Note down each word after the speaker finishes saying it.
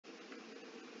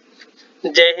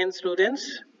Jai Hind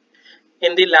students.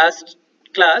 In the last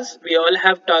class, we all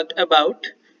have talked about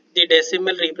the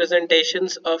decimal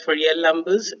representations of real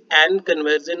numbers and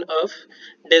conversion of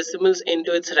decimals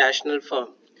into its rational form.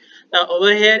 Now,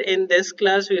 over here in this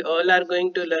class, we all are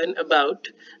going to learn about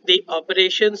the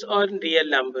operations on real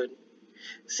number.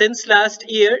 Since last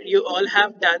year, you all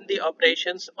have done the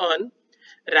operations on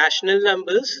rational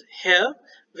numbers. Here,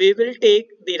 we will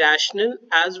take the rational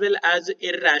as well as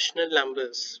irrational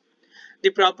numbers. The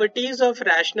properties of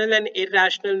rational and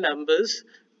irrational numbers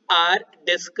are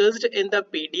discussed in the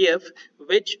PDF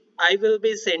which I will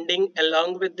be sending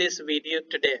along with this video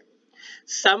today.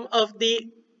 Some of the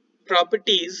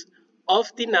properties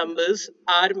of the numbers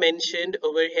are mentioned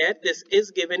over here. This is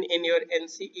given in your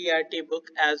NCERT book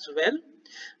as well.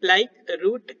 Like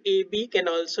root AB can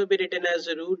also be written as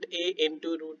root A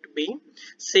into root B.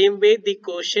 Same way the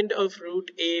quotient of root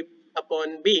A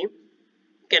upon B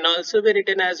can also be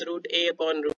written as root A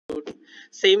upon root.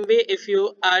 Same way, if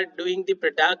you are doing the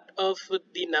product of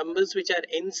the numbers which are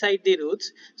inside the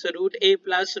roots, so root A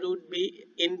plus root B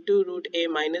into root A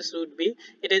minus root B,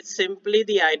 it is simply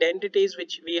the identities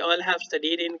which we all have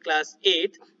studied in class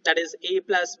 8, that is A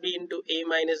plus B into A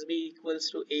minus B equals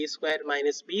to A square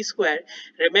minus B square.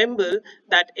 Remember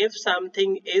that if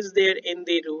something is there in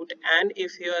the root and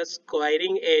if you are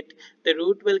squaring it, the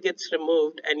root will get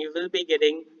removed and you will be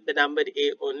getting the number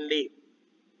A only.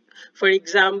 For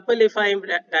example, if I am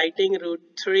writing root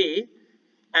 3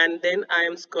 and then I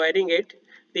am squaring it,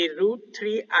 the root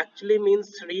 3 actually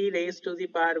means 3 raised to the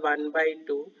power 1 by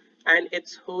 2 and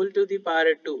its whole to the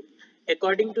power 2.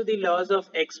 According to the laws of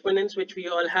exponents which we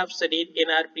all have studied in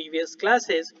our previous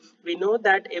classes, we know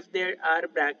that if there are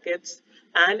brackets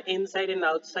and inside and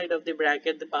outside of the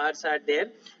bracket the powers are there,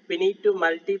 we need to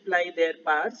multiply their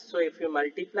powers. So if you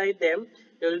multiply them,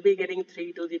 you will be getting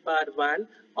 3 to the power 1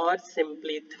 or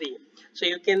simply 3. So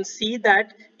you can see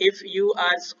that if you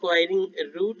are squaring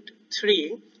root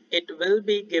 3, it will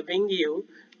be giving you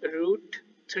root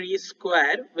 3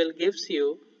 square will gives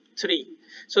you 3.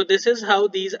 So this is how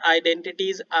these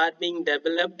identities are being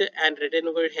developed and written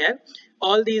over here.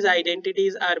 All these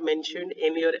identities are mentioned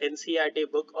in your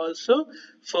NCERT book also.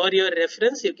 For your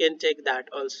reference, you can check that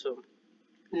also.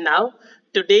 Now,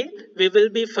 today we will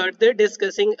be further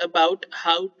discussing about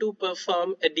how to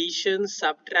perform addition,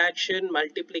 subtraction,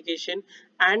 multiplication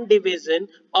and division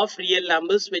of real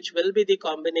numbers, which will be the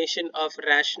combination of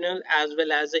rational as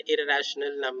well as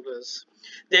irrational numbers.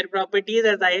 Their properties,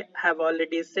 as I have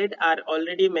already said, are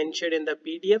already mentioned in the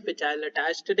PDF which I'll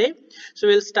attach today. So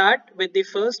we'll start with the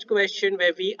first question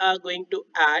where we are going to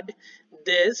add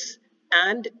this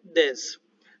and this.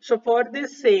 So for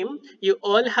this same, you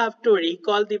all have to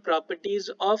recall the properties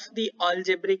of the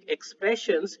algebraic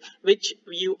expressions which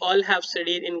you all have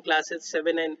studied in classes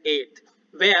 7 and 8,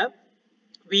 where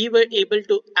we were able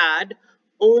to add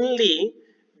only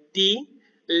the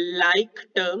like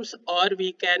terms or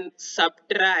we can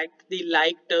subtract the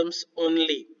like terms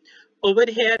only. Over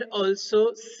here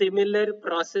also similar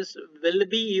process will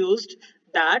be used,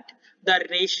 that the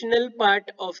rational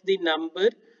part of the number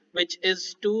which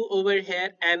is 2 over here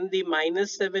and the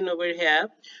minus 7 over here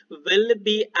will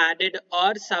be added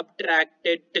or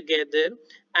subtracted together,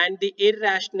 and the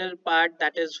irrational part,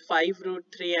 that is 5 root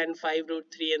 3 and 5 root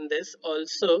 3 in this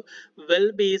also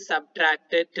will be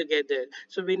subtracted together.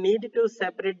 So we need to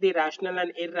separate the rational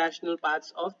and irrational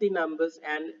parts of the numbers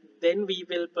and then we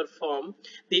will perform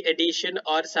the addition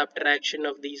or subtraction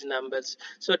of these numbers.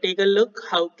 So take a look,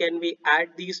 how can we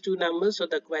add these two numbers? So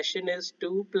the question is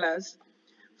 2 plus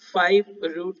 5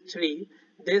 root 3,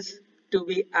 this to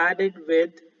be added with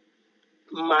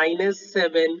minus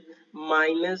 7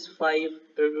 minus 5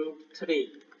 root 3.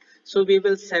 So we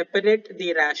will separate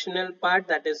the rational part,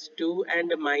 that is 2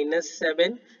 and minus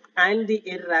 7, and the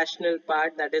irrational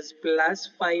part, that is plus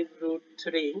 5 root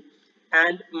 3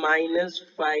 and minus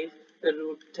 5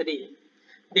 root 3.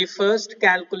 The first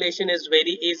calculation is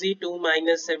very easy. 2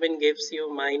 minus 7 gives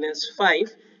you minus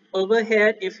 5. Over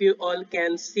here, if you all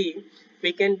can see,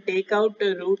 we can take out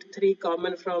the root 3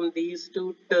 common from these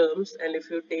two terms, and if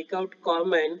you take out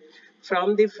common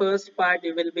from the first part,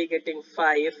 you will be getting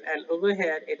 5, and over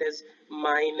here it is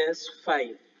minus 5.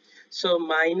 So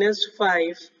minus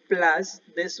 5 plus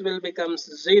this will become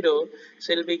 0,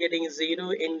 so you'll be getting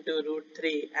 0 into root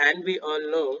 3, and we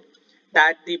all know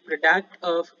that the product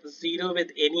of 0 with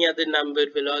any other number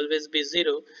will always be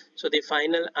 0. So the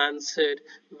final answer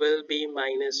will be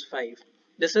minus 5.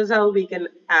 This is how we can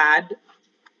add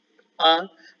a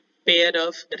pair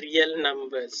of real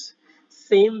numbers.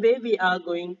 Same way we are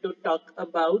going to talk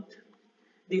about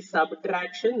the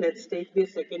subtraction. Let's take the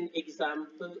second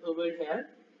example over here.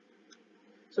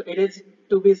 So it is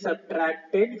to be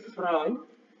subtracted from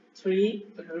 3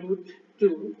 root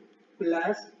 2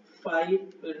 plus 5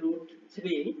 root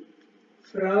 3.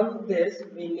 From this,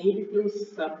 we need to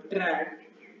subtract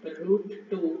root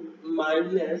 2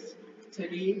 minus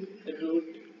 3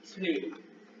 root 3.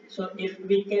 So if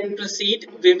we can proceed,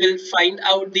 we will find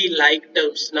out the like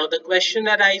terms. Now the question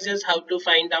arises how to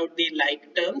find out the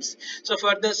like terms. So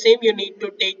for the same, you need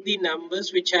to take the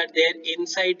numbers which are there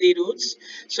inside the roots.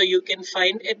 So you can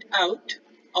find it out,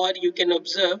 or you can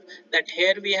observe that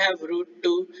here we have root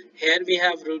 2, here we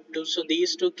have root 2. So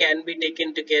these two can be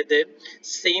taken together.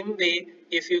 Same way,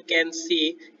 if you can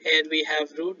see, here we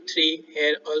have root 3,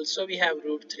 here also we have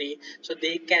root 3. So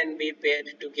they can be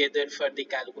paired together for the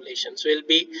calculation. So we'll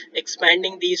be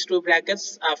expanding these two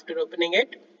brackets after opening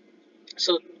it.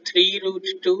 So 3 root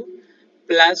 2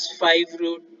 plus 5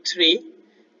 root 3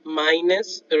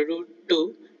 minus root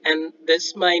 2, and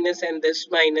this minus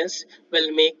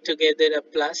will make together a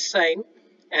plus sign,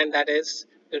 and that is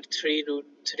 3 root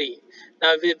 3.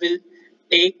 Now we will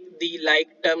take the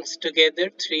like terms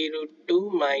together. 3 root 2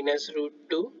 minus root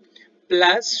 2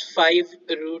 plus 5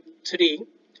 root 3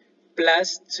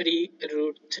 plus 3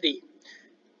 root 3.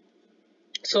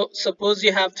 So suppose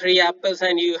you have 3 apples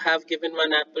and you have given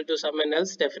 1 apple to someone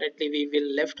else, definitely we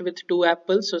will left with 2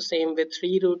 apples. So same with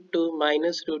 3 root 2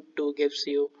 minus root 2 gives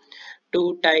you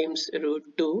 2 times root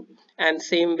 2, and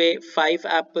same way 5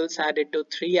 apples added to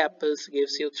 3 apples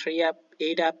gives you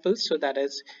 8 apples, so that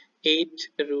is 8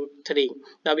 root 3.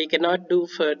 Now we cannot do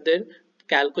further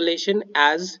calculation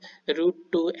as root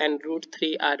 2 and root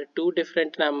 3 are two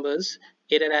different numbers,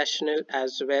 irrational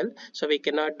as well, so we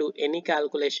cannot do any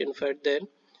calculation further.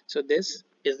 So this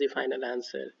is the final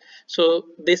answer. So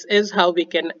this is how we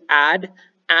can add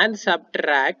and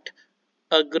subtract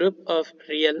a group of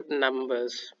real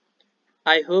numbers.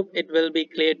 I hope it will be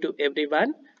clear to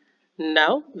everyone.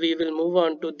 Now we will move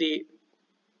on to the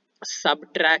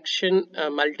subtraction,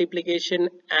 multiplication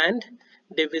and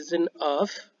division of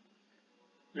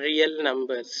real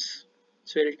numbers.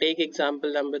 So we'll take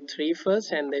example number 3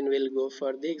 first, and then we'll go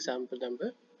for the example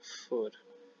number 4.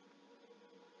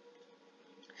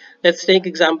 Let's take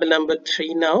example number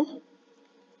 3 now.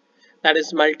 That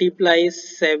is multiply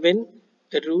 7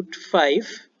 root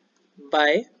 5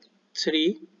 by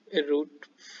 3 root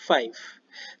 5.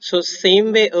 So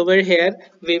same way over here,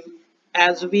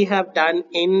 as we have done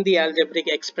in the algebraic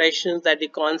expressions, that the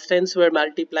constants were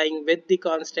multiplying with the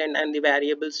constant and the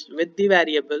variables with the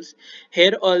variables,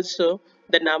 here also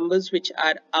the numbers which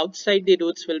are outside the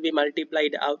roots will be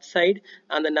multiplied outside,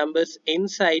 and the numbers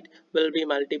inside will be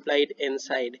multiplied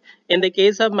inside. In the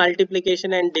case of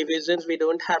multiplication and divisions, we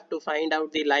don't have to find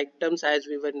out the like terms as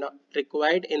we were not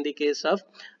required in the case of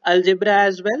algebra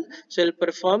as well. So we'll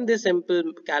perform this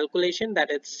simple calculation,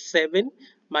 that is 7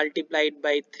 multiplied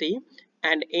by 3,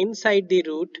 and inside the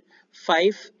root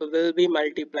 5 will be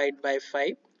multiplied by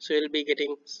 5. So we'll be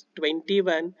getting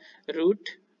 21 root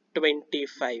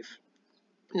 25.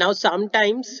 Now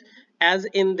sometimes, as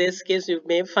in this case, you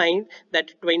may find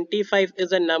that 25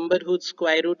 is a number whose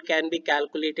square root can be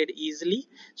calculated easily.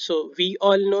 So we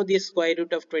all know the square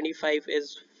root of 25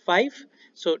 is 5.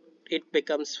 So it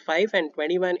becomes 5, and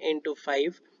 21 into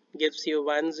 5 gives you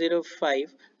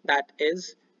 105. That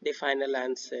is the final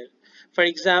answer. For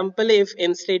example, if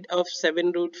instead of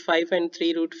 7 root 5 and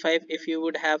 3 root 5, if you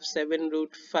would have 7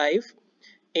 root 5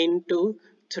 into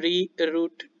 3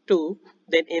 root 2,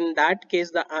 then in that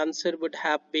case the answer would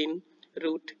have been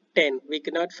root 10. We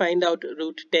cannot find out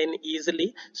root 10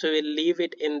 easily, so we'll leave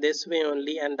it in this way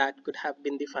only, and that could have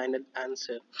been the final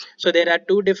answer. So there are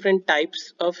two different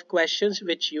types of questions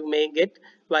which you may get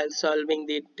while solving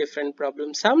the different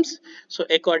problem sums. So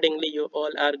accordingly you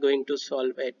all are going to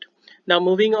solve it. Now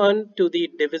moving on to the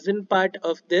division part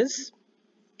of this,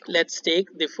 let's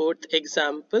take the fourth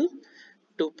example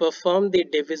to perform the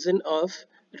division of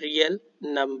real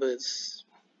numbers.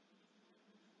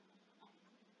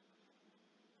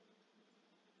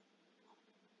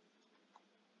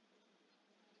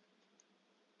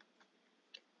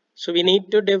 So we need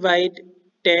to divide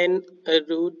 10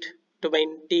 root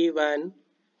 21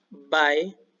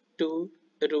 by 2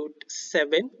 root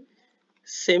 7.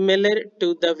 Similar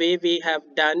to the way we have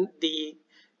done the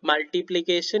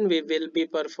multiplication, we will be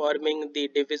performing the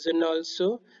division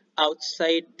also.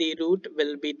 Outside the root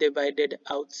will be divided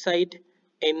outside,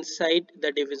 inside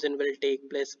the division will take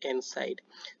place inside.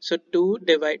 So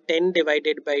 10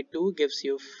 divided by 2 gives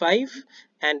you 5,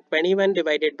 and 21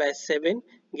 divided by 7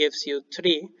 gives you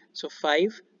 3. So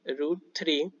 5 root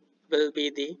 3 will be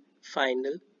the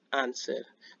final answer.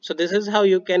 So this is how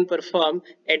you can perform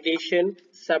addition,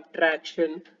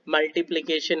 subtraction,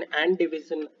 multiplication and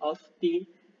division of the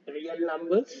real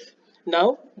numbers.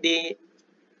 Now the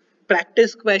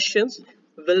practice questions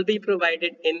will be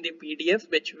provided in the PDF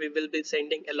which we will be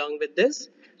sending along with this.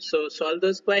 So solve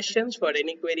those questions. For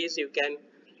any queries you can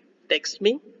text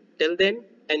me. Till then,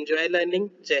 enjoy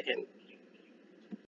learning. Jai Hind.